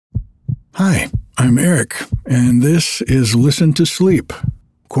Hi, I'm Eric, and this is Listen to Sleep,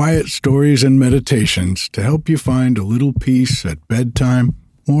 quiet stories and meditations to help you find a little peace at bedtime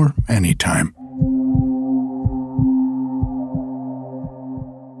or anytime.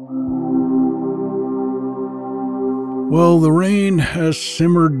 Well, the rain has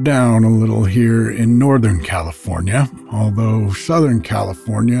simmered down a little here in Northern California, although Southern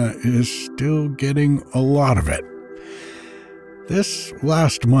California is still getting a lot of it. This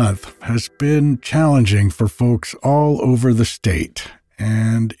last month has been challenging for folks all over the state,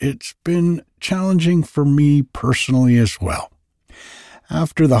 and it's been challenging for me personally as well.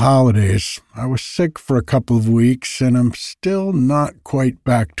 After the holidays, I was sick for a couple of weeks, and I'm still not quite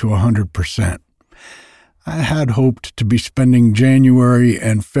back to 100%. I had hoped to be spending January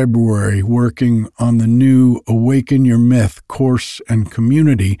and February working on the new Awaken Your Myth course and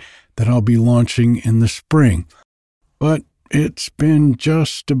community that I'll be launching in the spring, but it's been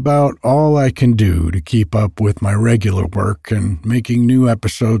just about all I can do to keep up with my regular work and making new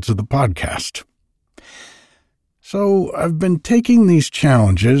episodes of the podcast. So I've been taking these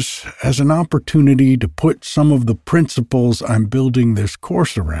challenges as an opportunity to put some of the principles I'm building this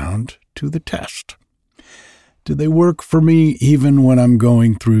course around to the test. Do they work for me even when I'm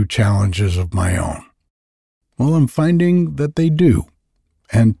going through challenges of my own? Well, I'm finding that they do.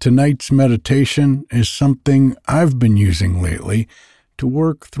 And tonight's meditation is something I've been using lately to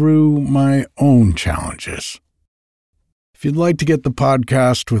work through my own challenges. If you'd like to get the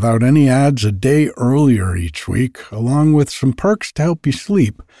podcast without any ads a day earlier each week, along with some perks to help you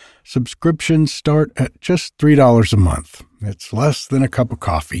sleep, subscriptions start at just $3 a month. It's less than a cup of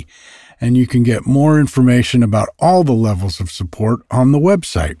coffee, and you can get more information about all the levels of support on the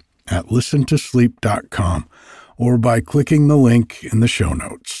website at listentosleep.com. or by clicking the link in the show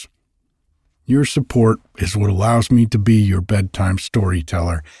notes. Your support is what allows me to be your bedtime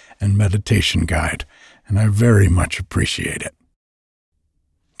storyteller and meditation guide, and I very much appreciate it.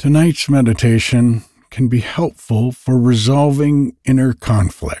 Tonight's meditation can be helpful for resolving inner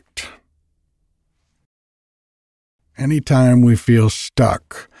conflict. Anytime we feel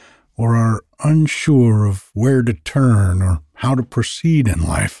stuck or are unsure of where to turn or how to proceed in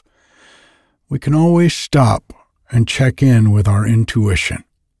life, we can always stop and check in with our intuition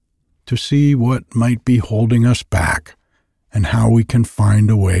to see what might be holding us back and how we can find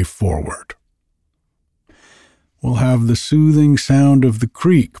a way forward. We'll have the soothing sound of the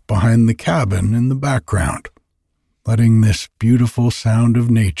creek behind the cabin in the background, letting this beautiful sound of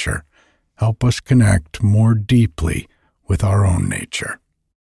nature help us connect more deeply with our own nature.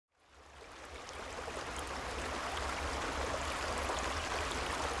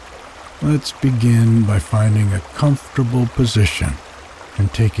 Let's begin by finding a comfortable position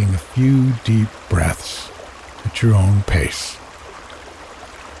and taking a few deep breaths at your own pace.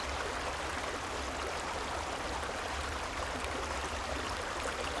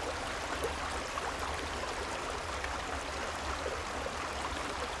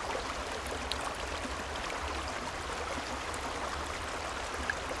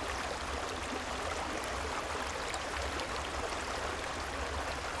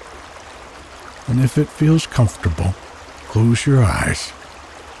 And if it feels comfortable, close your eyes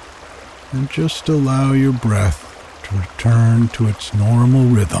and just allow your breath to return to its normal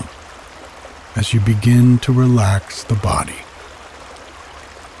rhythm as you begin to relax the body.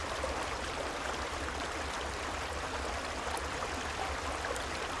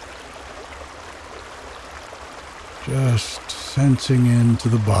 Just sensing into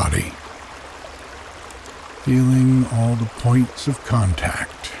the body, feeling all the points of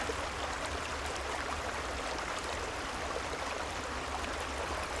contact.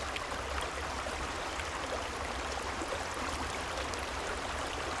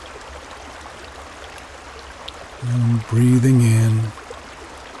 And breathing in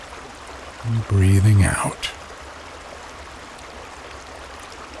and breathing out.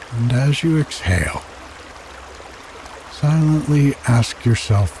 And as you exhale, silently ask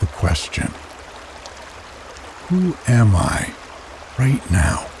yourself the question, who am I right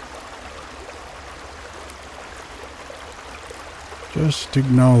now? Just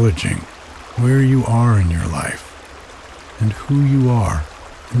acknowledging where you are in your life and who you are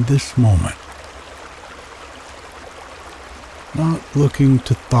in this moment. Not looking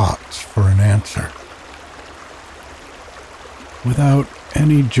to thoughts for an answer. Without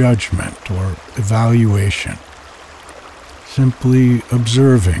any judgment or evaluation. Simply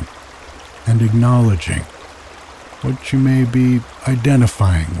observing and acknowledging what you may be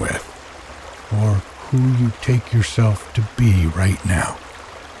identifying with or who you take yourself to be right now.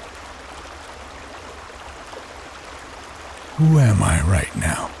 Who am I right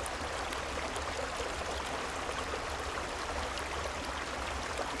now?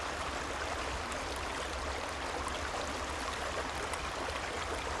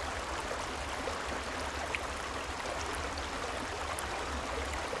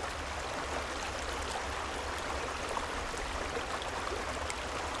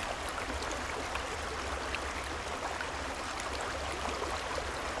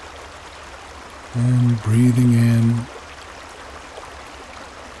 and breathing in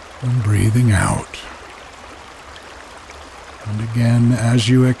and breathing out. And again, as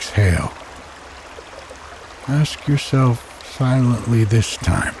you exhale, ask yourself silently this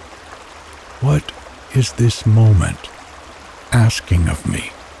time, what is this moment asking of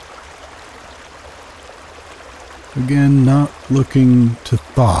me? Again, not looking to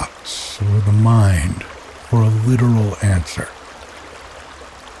thoughts or the mind for a literal answer.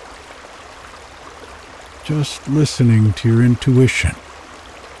 Just listening to your intuition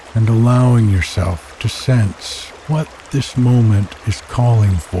and allowing yourself to sense what this moment is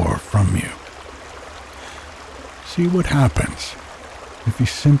calling for from you. See what happens if you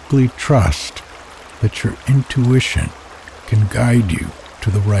simply trust that your intuition can guide you to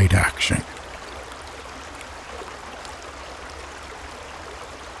the right action.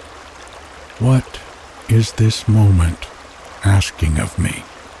 What is this moment asking of me?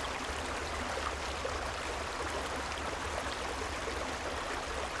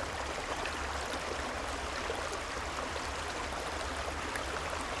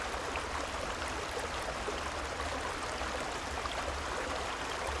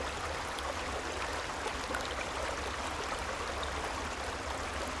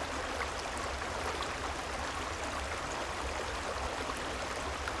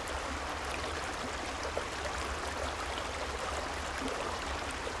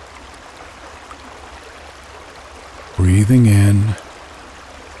 Breathing in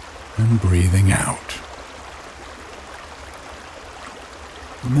and breathing out.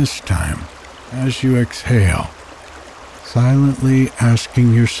 And this time, as you exhale, silently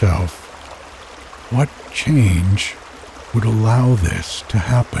asking yourself, what change would allow this to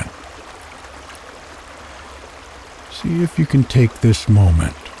happen? See if you can take this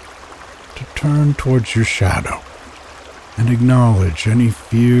moment to turn towards your shadow and acknowledge any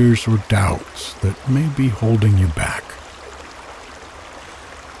fears or doubts that may be holding you back.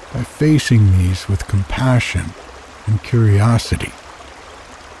 By facing these with compassion and curiosity,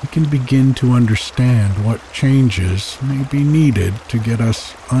 we can begin to understand what changes may be needed to get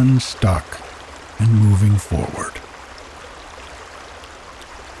us unstuck and moving forward.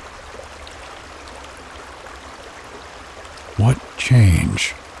 What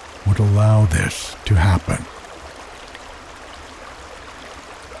change would allow this to happen?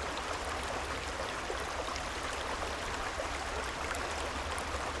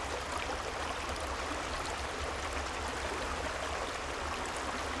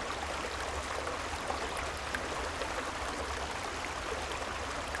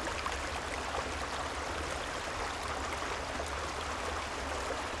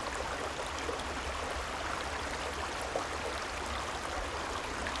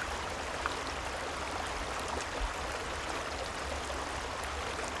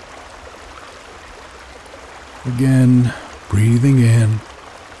 Again, breathing in,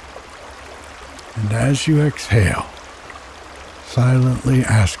 and as you exhale, silently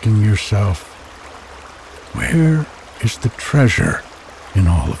asking yourself, where is the treasure in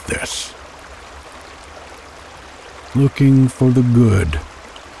all of this? Looking for the good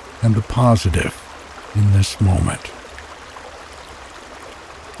and the positive in this moment.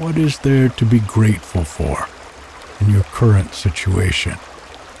 What is there to be grateful for in your current situation?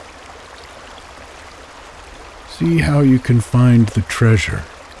 See how you can find the treasure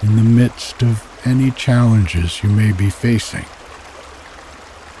in the midst of any challenges you may be facing,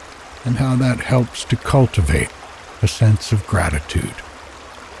 and how that helps to cultivate a sense of gratitude.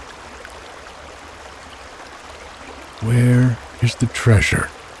 Where is the treasure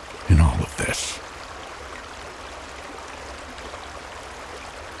in all of this?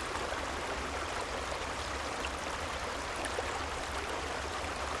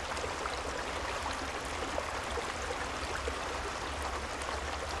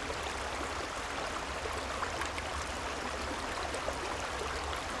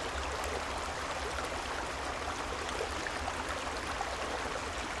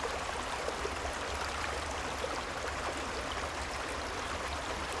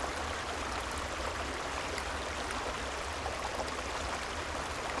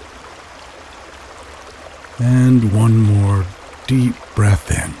 And one more deep breath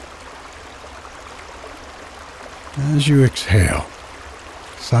in. As you exhale,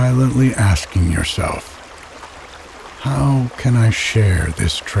 silently asking yourself, how can I share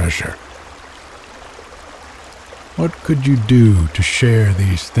this treasure? What could you do to share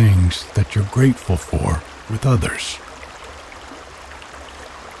these things that you're grateful for with others?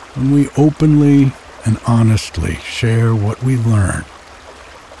 When we openly and honestly share what we learn,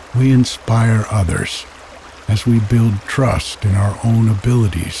 we inspire others as we build trust in our own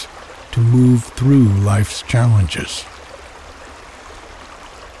abilities to move through life's challenges.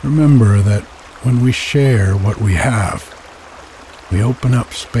 Remember that when we share what we have, we open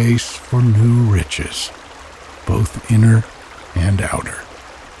up space for new riches, both inner and outer.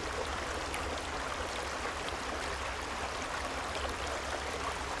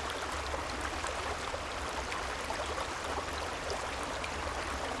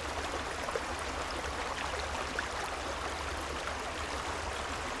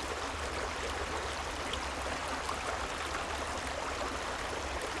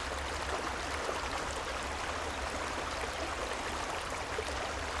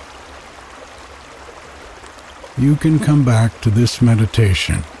 You can come back to this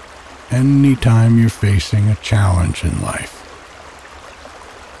meditation anytime you're facing a challenge in life.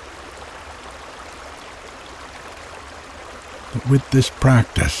 But with this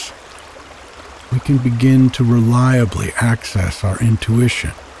practice, we can begin to reliably access our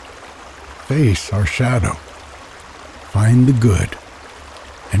intuition, face our shadow, find the good,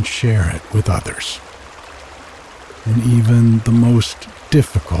 and share it with others, in even the most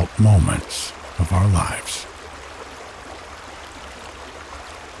difficult moments of our lives.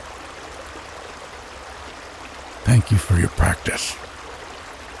 Thank you for your practice.